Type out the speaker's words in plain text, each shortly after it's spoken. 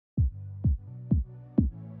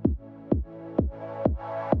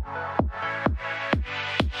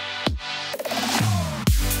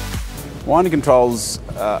Winding Controls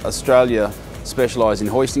Australia specialise in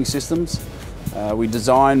hoisting systems. We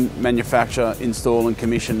design, manufacture, install and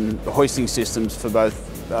commission hoisting systems for both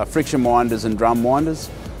friction winders and drum winders.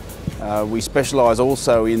 We specialise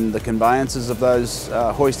also in the conveyances of those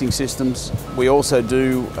hoisting systems. We also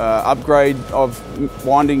do upgrade of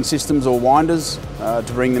winding systems or winders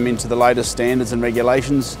to bring them into the latest standards and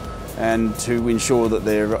regulations and to ensure that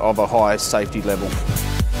they're of a high safety level.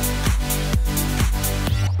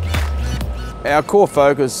 Our core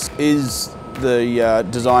focus is the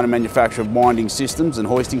design and manufacture of winding systems and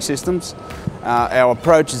hoisting systems. Our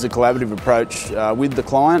approach is a collaborative approach with the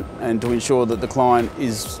client, and to ensure that the client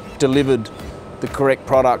is delivered the correct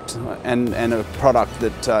product and a product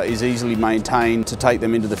that is easily maintained to take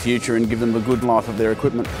them into the future and give them a good life of their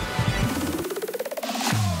equipment.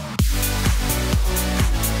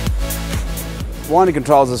 Winding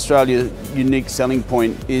Controls Australia's unique selling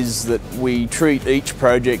point is that we treat each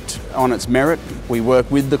project on its merit. We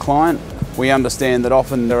work with the client. We understand that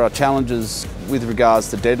often there are challenges with regards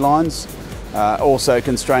to deadlines, also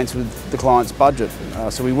constraints with the client's budget.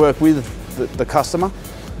 So we work with the customer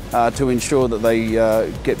to ensure that they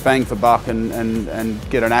get bang for buck and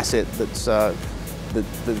get an asset that's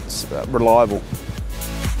reliable.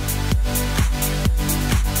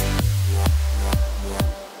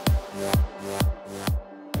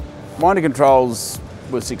 Winding Controls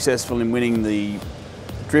was successful in winning the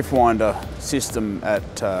drift winder system at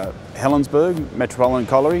Helensburgh Metropolitan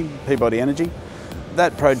Colliery, Peabody Energy.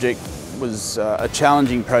 That project was a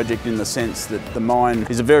challenging project in the sense that the mine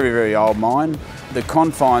is a very, very old mine. The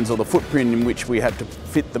confines or the footprint in which we had to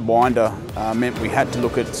fit the winder meant we had to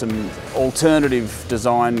look at some alternative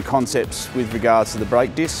design concepts with regards to the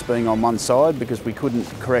brake discs being on one side, because we couldn't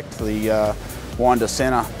correct the winder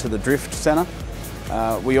centre to the drift centre.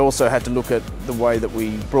 We also had to look at the way that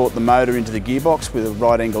we brought the motor into the gearbox with a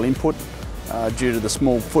right angle input due to the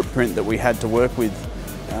small footprint that we had to work with.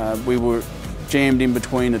 We were jammed in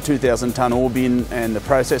between a 2,000 tonne ore bin and the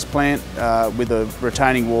process plant with a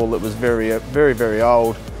retaining wall that was very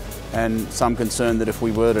old, and some concern that if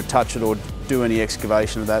we were to touch it or do any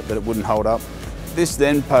excavation of that it wouldn't hold up. This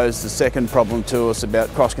then posed the second problem to us about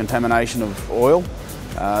cross-contamination of oil.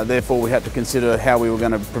 Therefore we had to consider how we were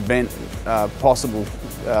going to prevent possible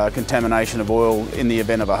contamination of oil in the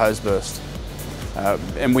event of a hose burst.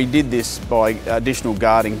 And we did this by additional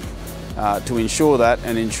guarding to ensure that,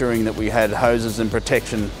 and ensuring that we had hoses and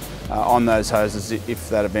protection on those hoses if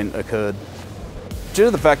that event occurred. Due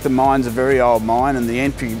to the fact the mine's a very old mine and the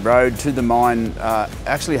entry road to the mine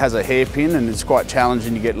actually has a hairpin, and it's quite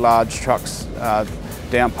challenging to get large trucks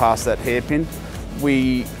down past that hairpin,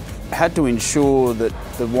 we had to ensure that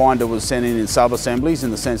the winder was sent in sub-assemblies,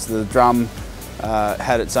 in the sense that the drum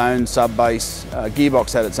had its own sub-base,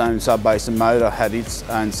 gearbox had its own sub-base, and motor had its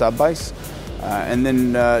own sub-base. And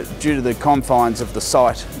then due to the confines of the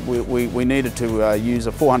site, we needed to use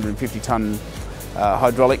a 450 tonne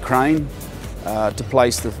hydraulic crane to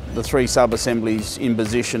place the three sub-assemblies in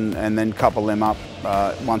position and then couple them up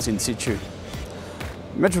once in situ.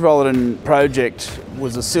 Metropolitan project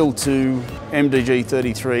was a SIL 2 MDG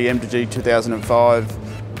 33 MDG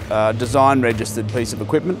 2005 design registered piece of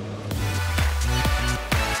equipment.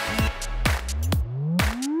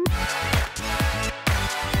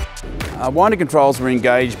 Winding Controls were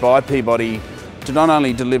engaged by Peabody to not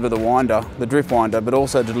only deliver the winder, the drift winder, but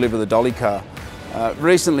also to deliver the dolly car.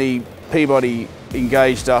 Recently Peabody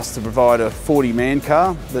engaged us to provide a 40-man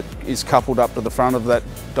car that is coupled up to the front of that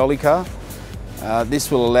dolly car. This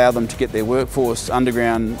will allow them to get their workforce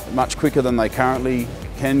underground much quicker than they currently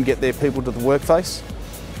can get their people to the workface.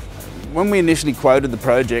 When we initially quoted the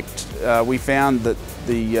project, we found that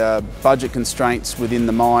the budget constraints within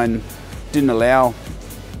the mine didn't allow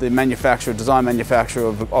the design manufacturer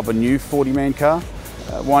of a new 40-man car.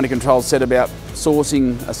 Winding Controls set about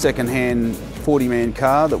sourcing a second-hand 40-man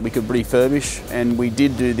car that we could refurbish, and we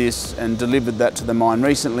did do this and delivered that to the mine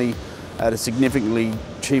recently at a significantly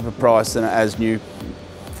cheaper price than an as-new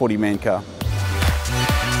 40-man car.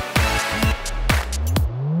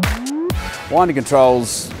 Winding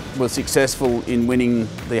Controls was successful in winning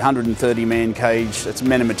the 130-man cage, that's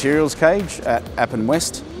Men and Materials cage at Appin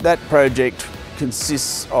West. That project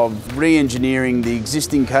consists of re-engineering the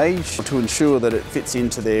existing cage to ensure that it fits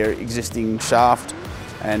into their existing shaft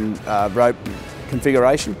and rope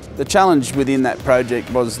configuration. The challenge within that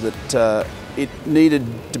project was that it needed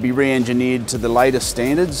to be re-engineered to the latest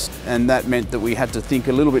standards, and that meant that we had to think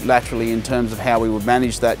a little bit laterally in terms of how we would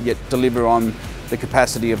manage that, yet deliver on the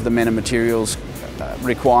capacity of the Men and Materials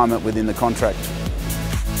requirement within the contract.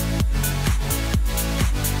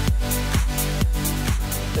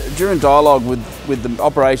 During dialogue with with the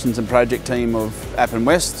operations and project team of Appin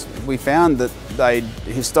West, we found that they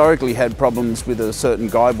historically had problems with a certain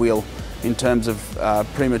guide wheel in terms of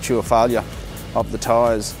premature failure of the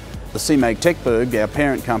tyres. The SIEMAG TECBERG, our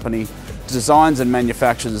parent company, designs and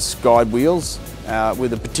manufactures guide wheels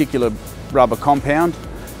with a particular rubber compound.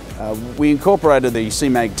 We incorporated the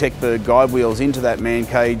SIEMAG TECBERG guide wheels into that man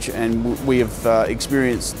cage, and we have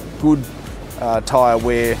experienced good tyre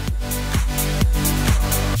wear.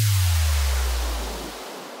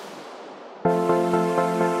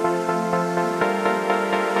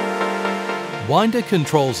 Winder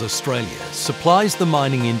Controls Australia supplies the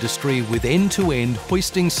mining industry with end-to-end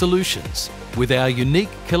hoisting solutions with our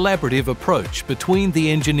unique collaborative approach between the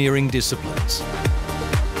engineering disciplines.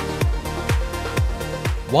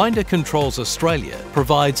 Winder Controls Australia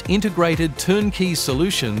provides integrated turnkey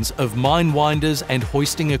solutions of mine winders and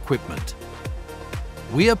hoisting equipment.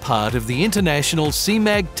 We are part of the international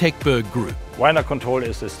SIEMAG TECBERG group. Winder Control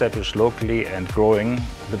is established locally and growing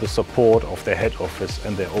with the support of their head office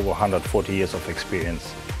and their over 140 years of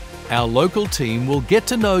experience. Our local team will get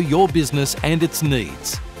to know your business and its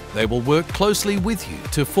needs. They will work closely with you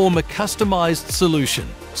to form a customised solution,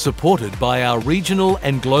 supported by our regional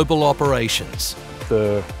and global operations.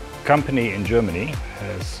 The company in Germany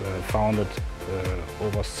has founded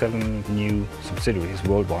over 7 new subsidiaries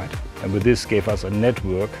worldwide, and with this gave us a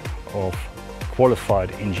network of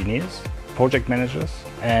qualified engineers, project managers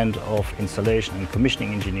and of installation and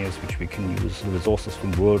commissioning engineers, which we can use the resources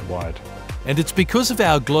from worldwide. And it's because of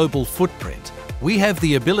our global footprint, we have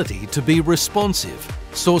the ability to be responsive,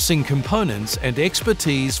 sourcing components and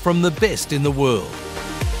expertise from the best in the world.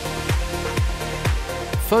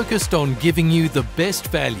 Focused on giving you the best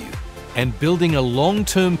value and building a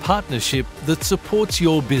long-term partnership that supports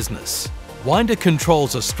your business. Winder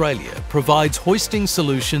Controls Australia provides hoisting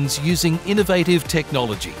solutions using innovative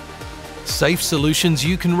technology. Safe solutions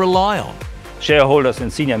you can rely on. Shareholders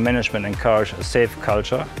and senior management encourage a safe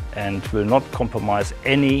culture and will not compromise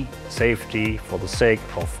any safety for the sake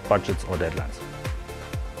of budgets or deadlines.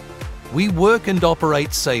 We work and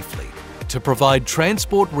operate safely to provide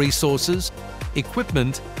transport resources,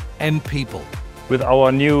 equipment and people. With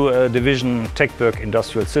our new division TECBERG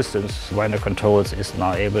Industrial Systems, Winder Controls is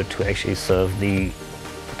now able to actually serve the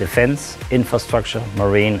defence, infrastructure,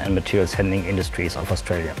 marine and materials handling industries of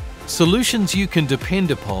Australia. Solutions you can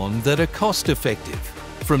depend upon that are cost-effective.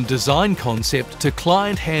 From design concept to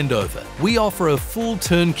client handover, we offer a full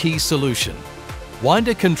turnkey solution.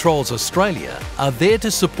 Winder Controls Australia are there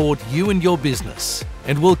to support you and your business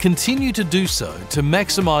and will continue to do so to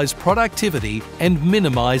maximise productivity and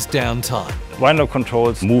minimise downtime. Winder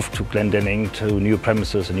Controls moved to Glendinning to new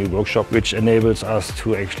premises, a new workshop, which enables us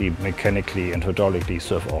to actually mechanically and hydraulically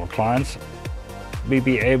serve our clients. We'll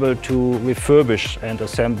be able to refurbish and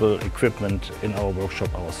assemble equipment in our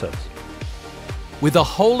workshop ourselves. With a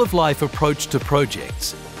whole-of-life approach to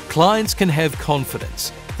projects, clients can have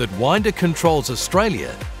confidence that Winder Controls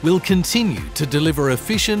Australia will continue to deliver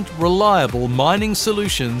efficient, reliable mining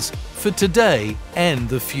solutions for today and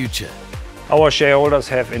the future. Our shareholders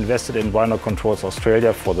have invested in Winder Controls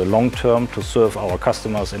Australia for the long term to serve our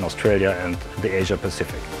customers in Australia and the Asia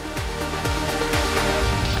Pacific.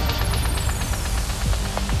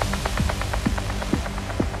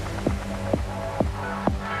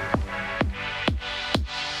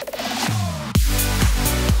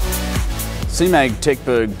 SIEMAG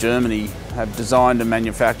TECBERG Germany have designed and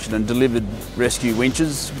manufactured and delivered rescue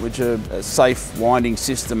winches, which are a safe winding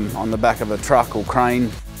system on the back of a truck or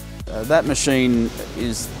crane. That machine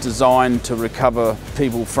is designed to recover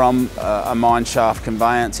people from a mine shaft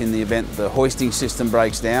conveyance in the event the hoisting system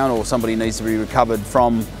breaks down or somebody needs to be recovered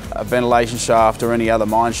from a ventilation shaft or any other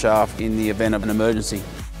mine shaft in the event of an emergency.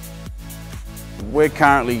 We're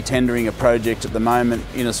currently tendering a project at the moment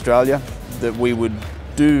in Australia that we would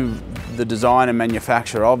do the design and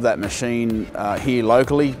manufacture of that machine here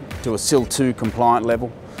locally to a SIL 2 compliant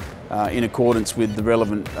level in accordance with the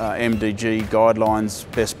relevant MDG guidelines,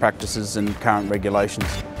 best practices and current regulations.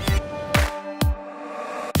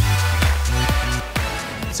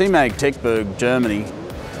 SIEMAG TECBERG Germany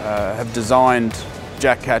have designed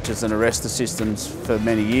jack catchers and arrestor systems for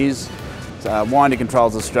many years. Winder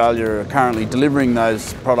Controls Australia are currently delivering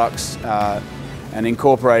those products and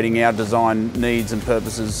incorporating our design needs and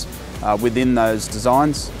purposes within those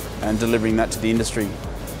designs and delivering that to the industry.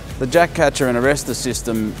 The jack catcher and arrestor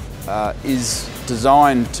system is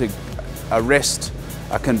designed to arrest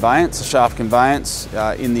a conveyance, a shaft conveyance,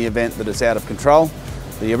 in the event that it's out of control.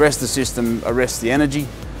 The arrestor system arrests the energy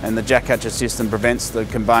and the jack catcher system prevents the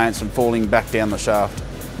conveyance from falling back down the shaft.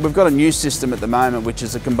 We've got a new system at the moment which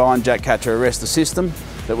is a combined jack catcher arrestor system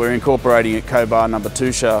that we're incorporating at Cobar number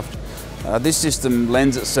 2 shaft. This system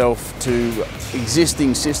lends itself to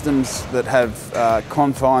existing systems that have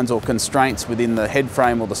confines or constraints within the head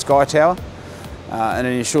frame or the sky tower, and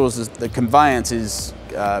it ensures that the conveyance is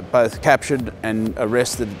both captured and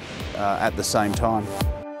arrested at the same time.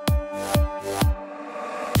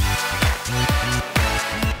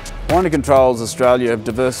 Winder Controls Australia have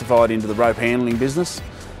diversified into the rope handling business.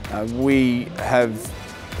 We have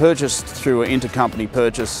purchased through an intercompany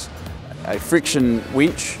purchase a friction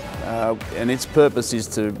winch, and its purpose is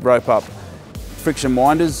to rope up friction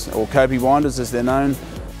winders, or copy winders as they're known.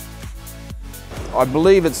 I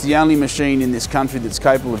believe it's the only machine in this country that's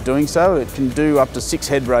capable of doing so. It can do up to 6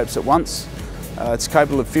 head ropes at once. It's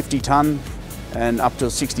capable of 50 tonne and up to a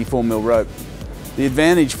 64mm rope. The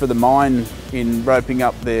advantage for the mine in roping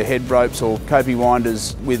up their head ropes or copy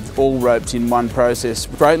winders with all ropes in one process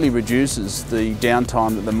greatly reduces the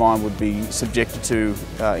downtime that the mine would be subjected to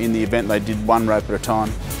in the event they did one rope at a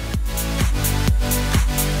time.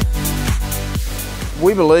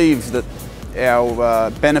 We believe that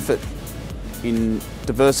our benefit in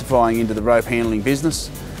diversifying into the rope handling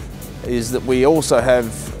business is that we also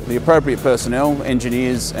have the appropriate personnel,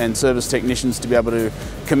 engineers and service technicians to be able to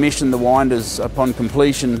commission the winders upon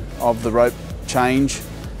completion of the rope change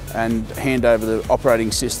and hand over the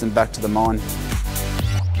operating system back to the mine.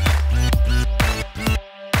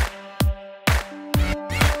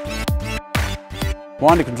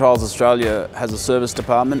 Winder Controls Australia has a service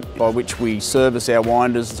department by which we service our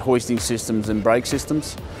winders, hoisting systems and brake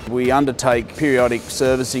systems. We undertake periodic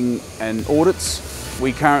servicing and audits.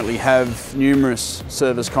 We currently have numerous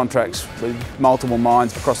service contracts with multiple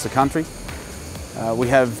mines across the country. We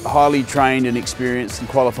have highly trained and experienced and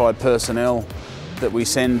qualified personnel that we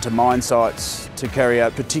send to mine sites to carry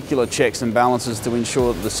out particular checks and balances to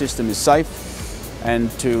ensure that the system is safe and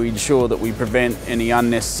to ensure that we prevent any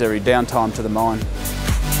unnecessary downtime to the mine.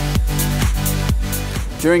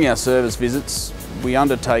 During our service visits, we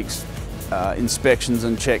undertake inspections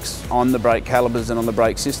and checks on the brake calipers and on the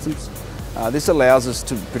brake systems. This allows us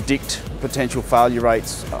to predict potential failure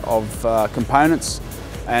rates of components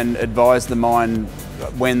and advise the mine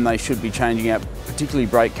when they should be changing out particularly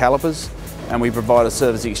brake calipers, and we provide a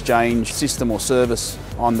service exchange system or service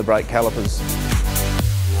on the brake calipers.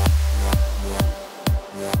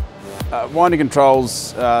 Winder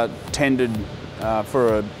Controls tendered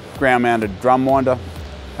for a ground-mounted drum winder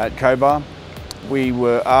at Cobar. We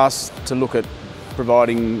were asked to look at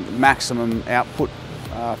providing maximum output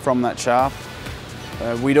from that shaft.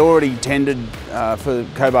 We'd already tendered for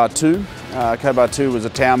Cobar 2. Cobar 2 was a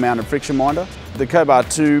tower-mounted friction winder. The Cobar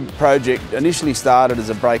 2 project initially started as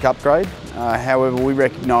a brake upgrade. However, we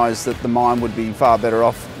recognised that the mine would be far better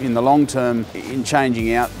off in the long term in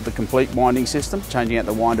changing out the complete winding system, changing out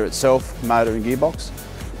the winder itself, motor and gearbox.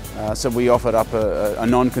 So we offered up a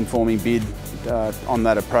non-conforming bid on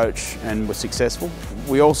that approach and were successful.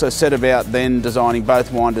 We also set about then designing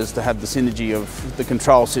both winders to have the synergy of the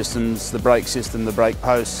control systems, the brake system, the brake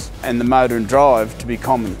posts and the motor and drive to be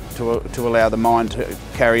common to allow the mine to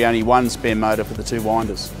carry only one spare motor for the 2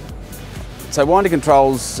 winders. So Winder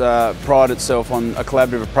Controls pride itself on a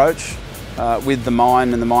collaborative approach with the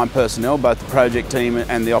mine and the mine personnel, both the project team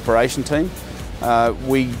and the operation team.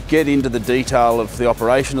 We get into the detail of the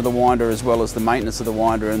operation of the winder as well as the maintenance of the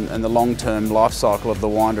winder and the long-term life cycle of the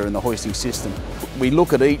winder and the hoisting system. We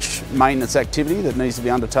look at each maintenance activity that needs to be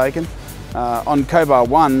undertaken. On Cobar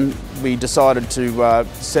 1, we decided to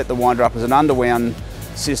set the winder up as an underwound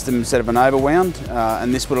system instead of an overwound,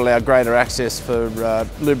 and this would allow greater access for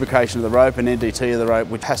lubrication of the rope and NDT of the rope,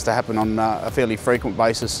 which has to happen on a fairly frequent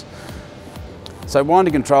basis. So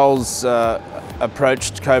Winder Controls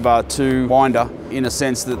approached Cobar 2 winder in a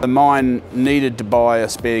sense that the mine needed to buy a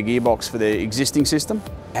spare gearbox for their existing system.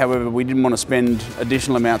 However, we didn't want to spend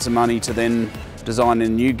additional amounts of money to then design a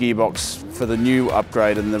new gearbox for the new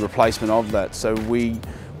upgrade and the replacement of that. So we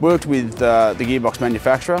worked with the gearbox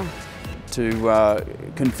manufacturer to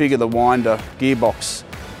configure the winder gearbox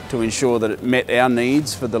to ensure that it met our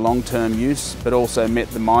needs for the long-term use, but also met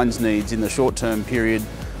the mine's needs in the short-term period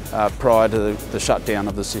prior to the shutdown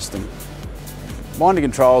of the system. Winder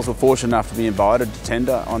Controls were fortunate enough to be invited to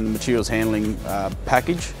tender on the materials handling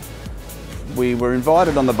package. We were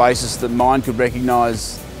invited on the basis that mine could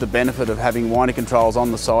recognise the benefit of having Winder Controls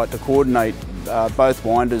on the site to coordinate both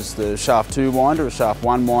winders, the shaft 2 winder, a shaft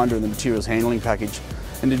 1 winder and the materials handling package,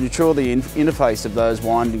 and to ensure the interface of those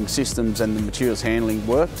winding systems and the materials handling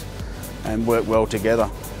worked and worked well together.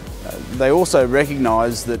 They also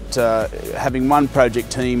recognised that having one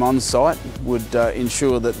project team on site would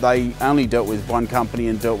ensure that they only dealt with one company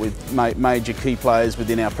and dealt with major key players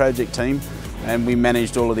within our project team, and we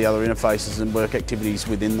managed all of the other interfaces and work activities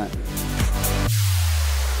within that.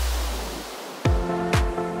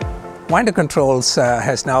 Winder Controls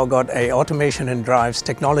has now got a automation and drives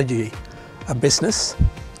technology business,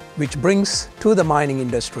 which brings to the mining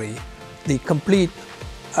industry the complete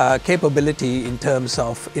capability in terms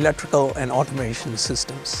of electrical and automation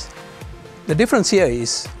systems. The difference here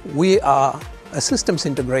is we are a systems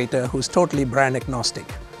integrator who's totally brand agnostic,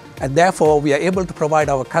 and therefore we are able to provide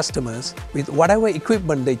our customers with whatever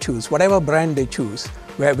equipment they choose, whatever brand they choose,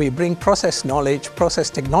 where we bring process knowledge, process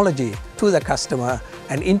technology to the customer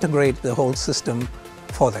and integrate the whole system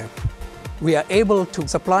for them. We are able to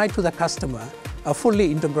supply to the customer a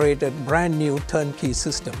fully integrated brand new turnkey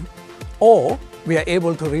system, or we are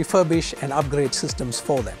able to refurbish and upgrade systems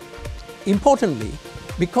for them. Importantly,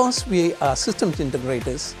 because we are systems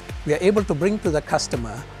integrators, we are able to bring to the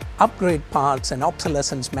customer upgrade parts and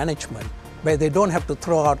obsolescence management where they don't have to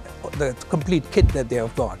throw out the complete kit that they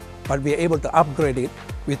have got, but we are able to upgrade it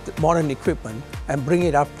with modern equipment and bring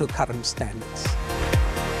it up to current standards.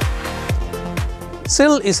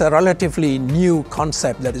 SIL is a relatively new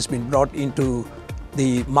concept that has been brought into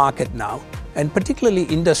the market now, and particularly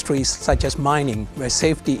industries such as mining, where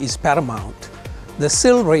safety is paramount. The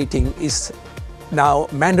SIL rating is now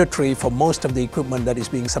mandatory for most of the equipment that is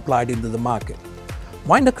being supplied into the market.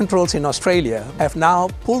 Winder Controls in Australia have now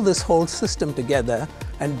pulled this whole system together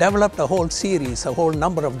and developed a whole series, a whole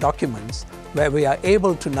number of documents where we are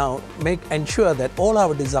able to now ensure that all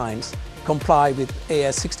our designs comply with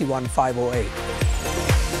AS 61508.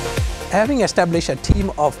 Having established a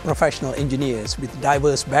team of professional engineers with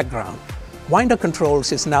diverse background, Winder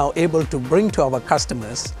Controls is now able to bring to our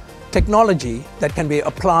customers technology that can be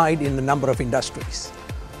applied in a number of industries.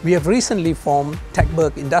 We have recently formed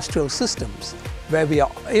TECBERG Industrial Systems, where we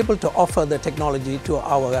are able to offer the technology to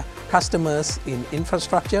our customers in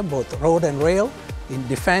infrastructure, both road and rail, in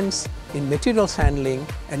defense, in materials handling,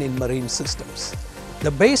 and in marine systems.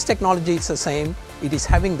 The base technology is the same. It is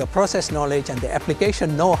having the process knowledge and the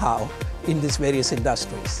application know-how in these various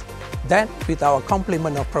industries. That, with our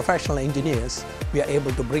complement of professional engineers, we are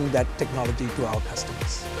able to bring that technology to our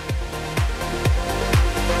customers.